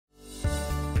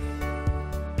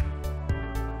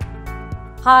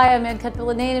Hi, I'm Ann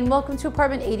Cutbill-Lane and welcome to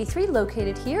apartment 83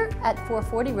 located here at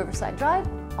 440 Riverside Drive,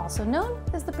 also known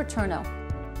as the Paterno.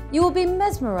 You will be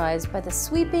mesmerized by the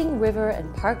sweeping river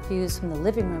and park views from the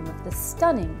living room of this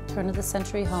stunning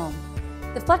turn-of-the-century home.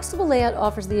 The flexible layout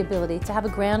offers the ability to have a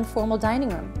grand formal dining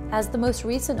room, as the most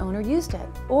recent owner used it,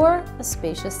 or a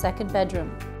spacious second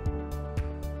bedroom.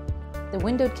 The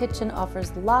windowed kitchen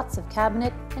offers lots of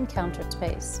cabinet and counter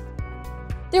space.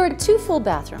 There are 2 full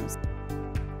bathrooms,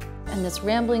 and this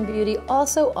rambling beauty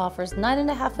also offers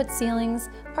 9.5-foot ceilings,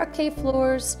 parquet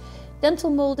floors, dental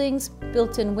moldings,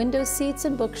 built-in window seats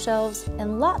and bookshelves,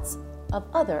 and lots of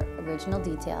other original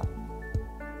detail.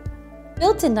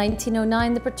 Built in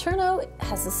 1909, the Paterno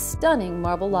has a stunning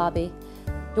marble lobby,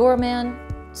 doorman,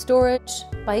 storage,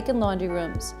 bike and laundry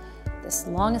rooms. This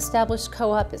long-established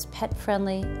co-op is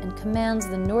pet-friendly and commands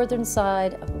the northern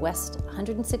side of West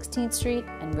 116th Street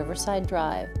and Riverside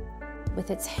Drive. With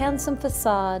its handsome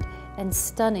facade and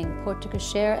stunning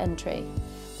porte-cochère entry,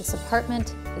 this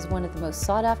apartment is one of the most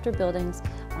sought-after buildings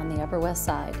on the Upper West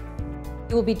Side.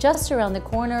 You will be just around the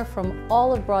corner from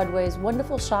all of Broadway's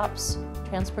wonderful shops,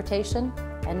 transportation,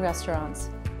 and restaurants.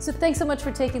 So thanks so much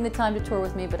for taking the time to tour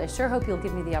with me, but I sure hope you'll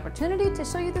give me the opportunity to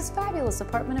show you this fabulous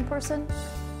apartment in person.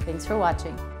 Thanks for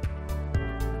watching.